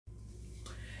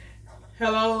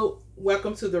Hello,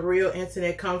 welcome to the Real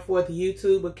Internet Come Forth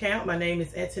YouTube account. My name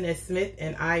is Antonette Smith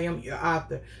and I am your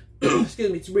author.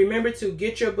 Excuse me. Remember to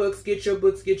get your books, get your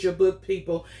book,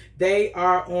 people. They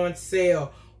are on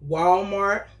sale.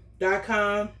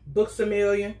 Walmart.com, Books A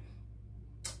Million,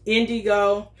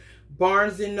 Indigo,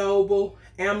 Barnes & Noble,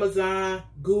 Amazon,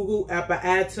 Google, Apple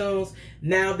iTunes.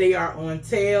 Now they are on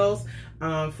sales.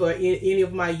 For any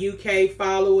of my UK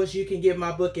followers, you can get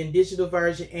my book in digital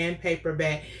version and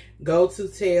paperback. Go to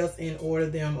Tails and order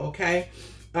them, okay?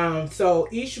 So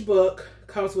each book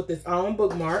comes with its own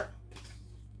bookmark.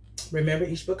 Remember,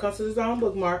 each book comes with its own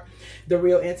bookmark. The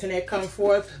Real Internet Come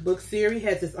Forth book series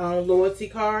has its own loyalty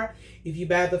card. If you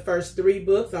buy the first 3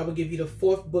 books, I will give you the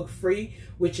 4th book free,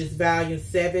 which is volume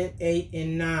 7, 8,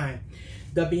 and 9.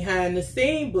 The Behind the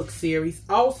Scene book series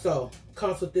also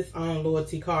comes with its own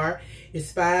loyalty card.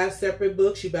 It's 5 separate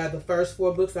books. You buy the first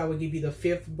 4 books, I will give you the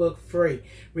 5th book free.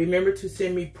 Remember to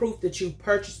send me proof that you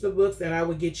purchased the books, and I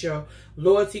will get your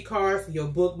loyalty cards, your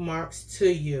bookmarks to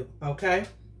you, okay?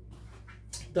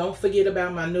 Don't forget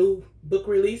about my new book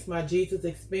release, My Jesus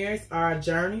Experience, Our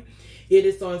Journey. It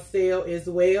is on sale as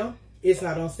well. It's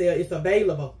not on sale. It's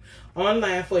available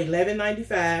online for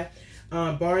 $11.95.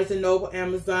 Barnes & Noble,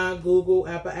 Amazon, Google,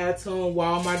 Apple iTunes,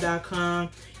 Walmart.com,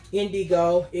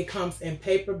 Indigo. It comes in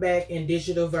paperback and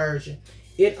digital version.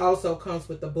 It also comes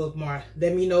with a bookmark.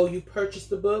 Let me know you purchased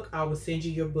the book. I will send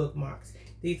you your bookmarks.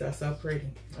 These are so pretty,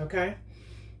 okay?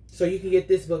 So you can get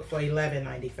this book for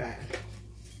 $11.95.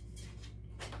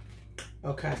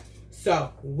 Okay,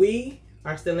 so we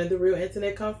are still in the Real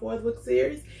Internet Come Forth book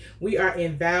series. We are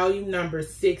in volume number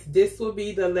 6. This will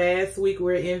be the last week.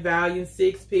 We're in volume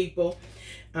 6, people.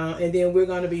 And then we're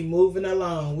going to be moving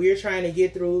along. We're trying to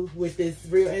get through with this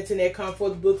Real Internet Come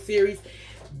Forth book series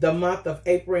the month of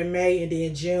April and May. And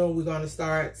then June, we're going to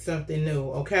start something new,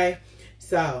 okay?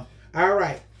 So, all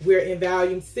right. We're in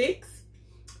volume 6,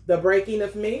 The Breaking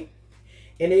of Me.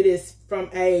 And it is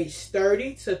from age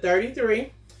 30 to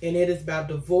 33. And it is about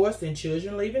divorce and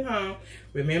children leaving home.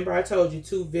 Remember, I told you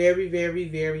 2 very, very,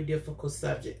 very difficult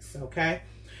subjects, okay?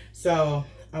 So,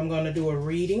 I'm going to do a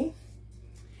reading.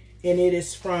 And it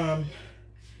is from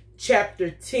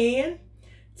chapter 10,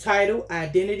 titled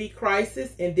Identity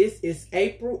Crisis. And this is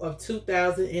April of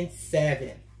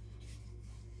 2007.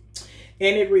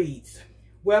 And it reads,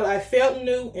 well, I felt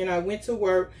new and I went to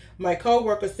work. My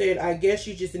coworker said, I guess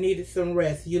you just needed some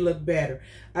rest. You look better.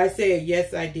 I said,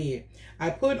 yes, I did. I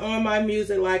put on my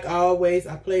music like always.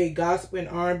 I played gospel and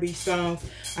R&B songs.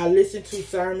 I listened to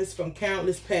sermons from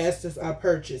countless pastors I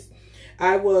purchased.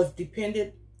 I was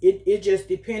dependent. It just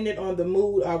depended on the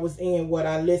mood I was in, what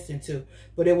I listened to.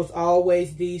 But it was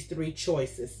always these 3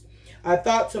 choices. I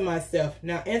thought to myself,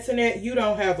 now, Antoinette, you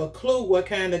don't have a clue what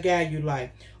kind of guy you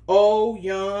like. Old,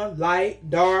 young, light,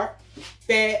 dark,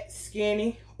 fat,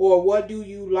 skinny, or what do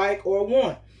you like or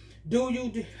want?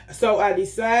 So I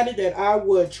decided that I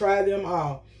would try them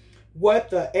all. What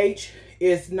the H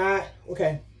is not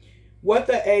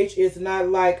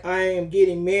like I am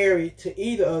getting married to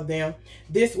either of them.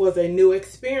 This was a new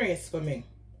experience for me.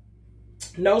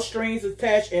 No strings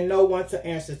attached and no one to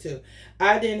answer to.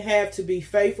 I didn't have to be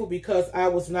faithful because I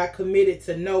was not committed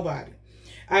to nobody.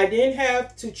 I didn't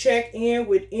have to check in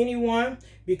with anyone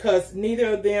because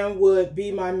neither of them would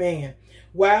be my man.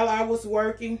 While I was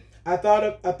working, I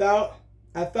thought about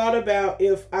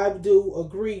if I do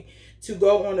agree to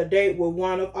go on a date with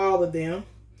one of all of them.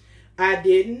 I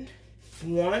didn't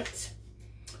want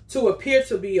to appear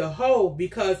to be a hoe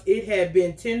because it had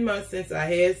been 10 months since I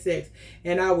had sex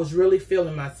and I was really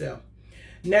feeling myself.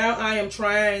 Now I am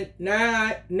trying,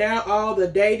 now all the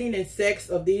dating and sex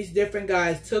of these different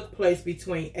guys took place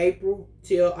between April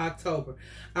till October.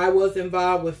 I was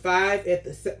involved with 5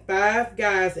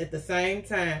 guys at the same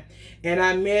time, and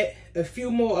I met a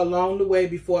few more along the way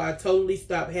before I totally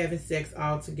stopped having sex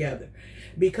altogether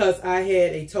because I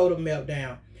had a total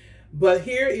meltdown. But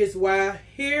here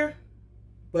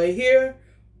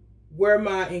were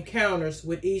my encounters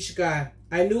with each guy.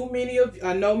 I know many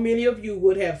of you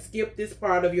would have skipped this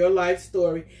part of your life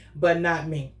story, but not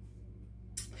me.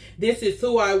 This is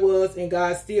who I was, and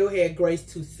God still had grace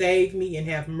to save me and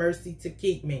have mercy to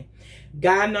keep me.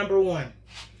 Guy number 1.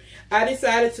 I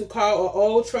decided to call an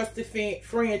old trusted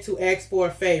friend to ask for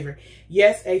a favor.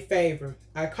 Yes, a favor.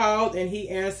 I called and he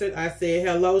answered. I said,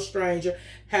 hello, stranger.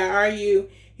 How are you?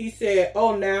 He said,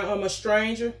 oh, now I'm a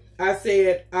stranger. I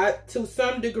said, to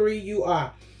some degree you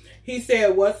are. He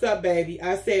said, what's up, baby?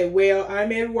 I said, well,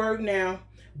 I'm at work now,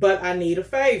 but I need a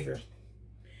favor.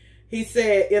 He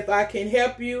said, if I can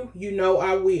help you, you know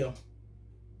I will.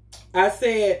 I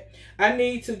said, I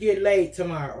need to get laid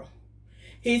tomorrow.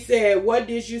 He said, what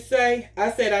did you say?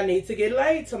 I said, I need to get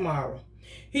laid tomorrow.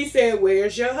 He said,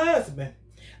 where's your husband?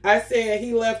 I said,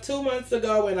 he left 2 months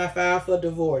ago and I filed for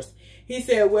divorce. He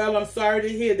said, well, I'm sorry to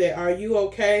hear that. Are you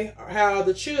okay? How are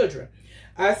the children?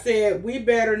 I said, we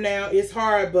better now. It's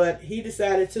hard, but he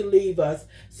decided to leave us.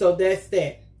 So that's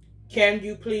that. Can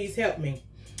you please help me?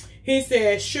 He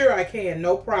said, sure I can.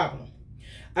 No problem.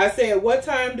 I said, what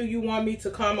time do you want me to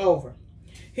come over?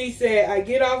 He said, I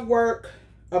get off work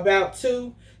about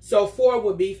 2, so 4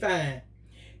 would be fine.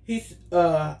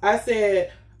 I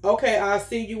said, okay, I'll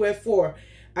see you at 4.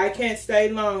 I can't stay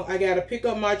long. I got to pick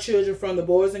up my children from the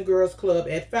Boys and Girls Club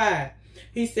at 5.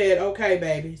 He said, okay,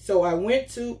 baby. So I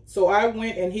went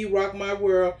and he rocked my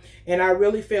world, and I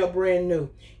really felt brand new.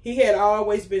 He had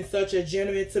always been such a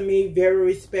gentleman to me, very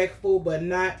respectful, but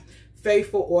not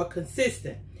faithful or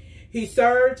consistent. He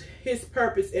served his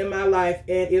purpose in my life,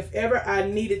 and if ever I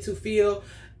needed to feel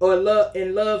or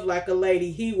love like a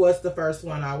lady, he was the first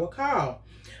one I would call.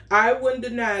 I couldn't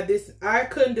deny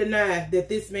that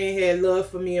this man had love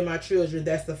for me and my children.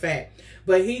 That's a fact.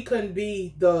 But he couldn't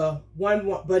be with one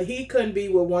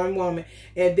woman,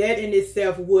 and that in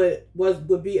itself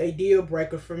would be a deal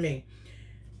breaker for me.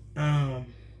 That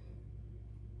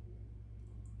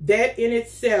in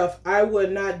itself I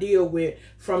would not deal with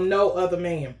from no other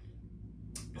man.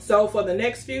 So for the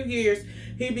next few years,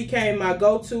 he became my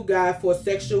go-to guy for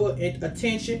sexual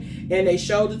attention and a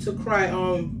shoulder to cry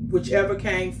on, whichever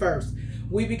came first.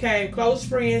 We became close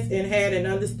friends and had an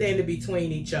understanding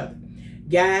between each other.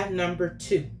 Guy number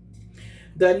 2.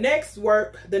 The next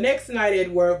night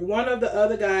at work, one of the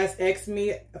other guys asked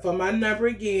me for my number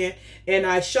again, and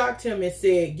I shocked him and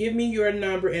said, give me your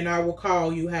number and I will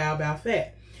call you. How about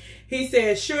that? He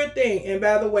said, sure thing. And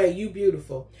by the way, you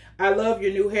beautiful. I love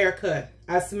your new haircut.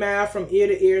 I smiled from ear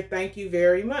to ear. Thank you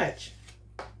very much.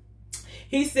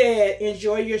 He said,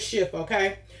 enjoy your shift,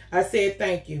 okay? I said,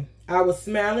 thank you. I was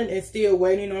smiling and still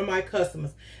waiting on my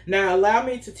customers. Now, allow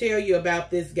me to tell you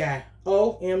about this guy.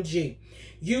 OMG.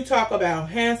 You talk about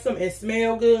handsome and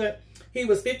smell good. He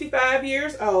was 55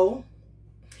 years old,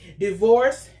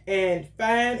 divorced, and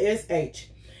fine as H.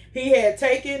 He had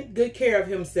taken good care of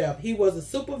himself. He was a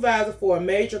supervisor for a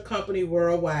major company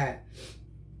worldwide.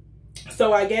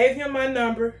 So I gave him my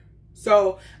number.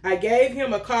 So I gave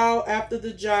him a call after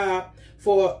the job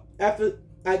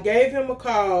I gave him a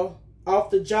call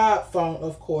off the job phone,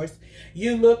 of course.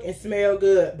 You look and smell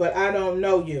good, but I don't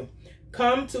know you.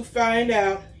 Come to find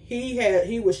out,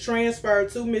 he was transferred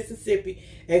to Mississippi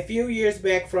a few years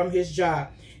back from his job.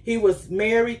 He was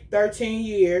married 13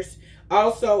 years,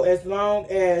 almost as long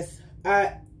as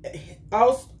I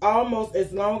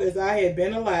had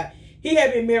been alive. He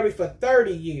had been married for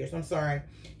 30 years. I'm sorry.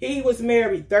 He was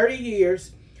married 30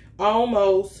 years,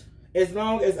 almost as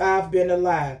long as I've been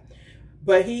alive.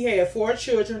 But he had 4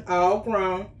 children, all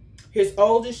grown. His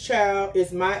oldest child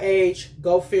is my age.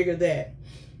 Go figure that.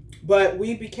 But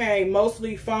we became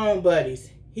mostly phone buddies.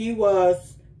 He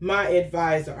was my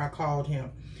advisor, I called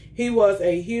him. He was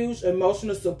a huge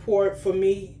emotional support for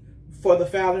me for the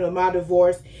filing of my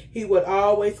divorce. He would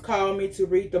always call me to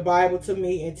read the Bible to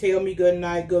me and tell me good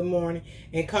night, good morning,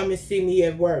 and come and see me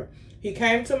at work. He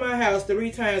came to my house 3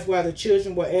 times while the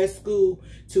children were at school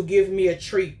to give me a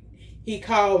treat. He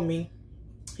called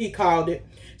it,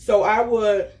 so I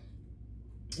would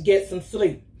get some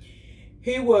sleep.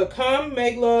 He would come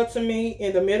make love to me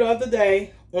in the middle of the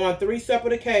day on 3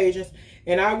 separate occasions,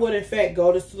 and I would in fact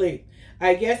go to sleep.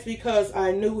 I guess because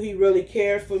I knew he really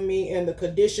cared for me and the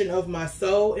condition of my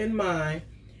soul and mind.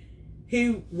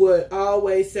 He would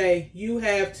always say, you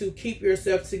have to keep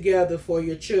yourself together for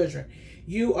your children.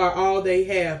 You are all they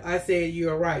have. I said,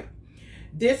 you're right.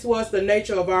 This was the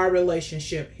nature of our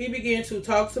relationship. He began to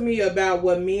talk to me about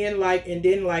what men like and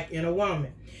didn't like in a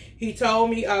woman. He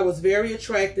told me I was very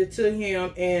attracted to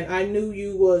him, and I knew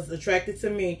you was attracted to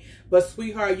me. But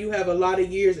sweetheart, you have a lot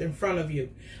of years in front of you.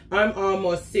 I'm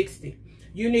almost 60.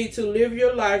 You need to live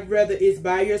your life, whether it's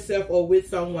by yourself or with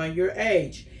someone your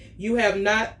age. You have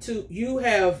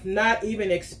not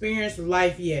even experienced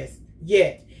life yet.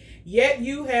 Yet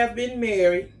you have been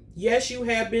married. Yes, you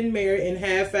have been married and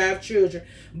have 5 children.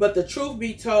 But the truth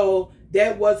be told,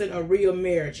 that wasn't a real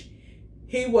marriage.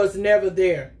 He was never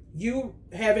there. You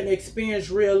haven't experienced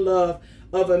real love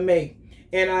of a mate.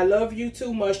 And I love you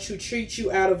too much to treat you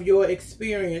out of your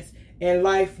experience and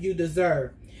life you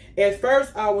deserve. At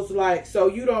first, I was like, so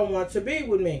you don't want to be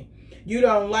with me? You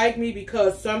don't like me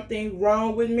because something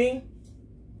wrong with me?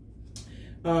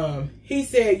 He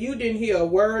said, you didn't hear a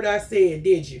word I said,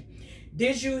 did you?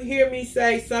 Did you hear me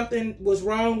say something was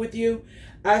wrong with you?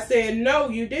 I said, no,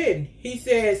 you didn't. He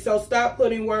said, so stop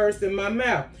putting words in my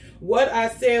mouth. What I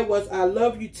said was, I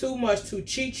love you too much to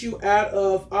cheat you out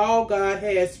of all God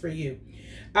has for you.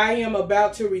 I am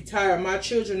about to retire. My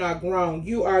children are grown.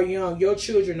 You are young. Your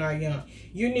children are young.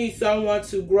 You need someone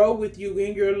to grow with you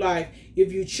in your life.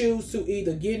 If you choose to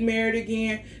either get married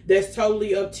again, that's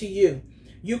totally up to you.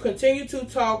 We continue to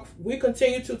talk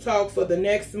for the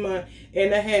next month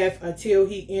and a half until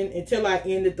I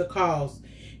ended the calls.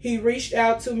 He reached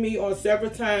out to me on several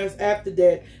times after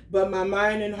that, but my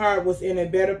mind and heart was in a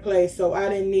better place, so I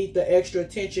didn't need the extra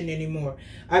attention anymore.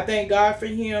 I thank God for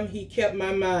him. He kept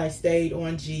my mind stayed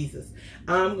on Jesus.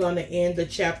 I'm going to end the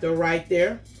chapter right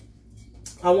there.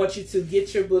 I want you to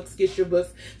get your books,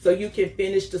 so you can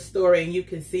finish the story and you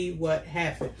can see what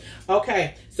happened.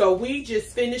 Okay, so we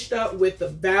just finished up with the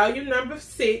volume number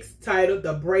 6, titled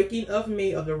The Breaking of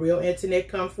Me of the Real Antonette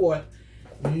Come Forth.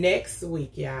 Next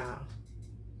week, y'all,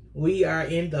 we are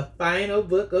in the final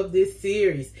book of this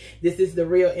series. This is The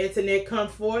Real Antonette Come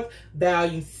Forth,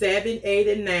 volume 7, 8,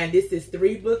 and 9. This is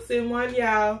 3 books in one,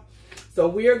 y'all. So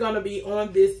we're going to be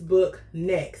on this book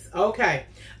next. Okay.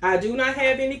 I do not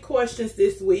have any questions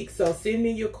this week, so send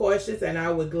me your questions and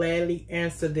I will gladly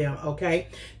answer them. Okay.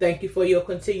 Thank you for your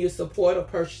continued support of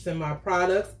purchasing my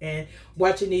products and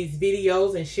watching these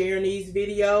videos and sharing these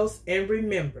videos. And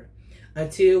remember,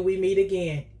 until we meet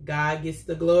again, God gets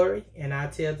the glory and I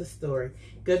tell the story.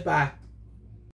 Goodbye.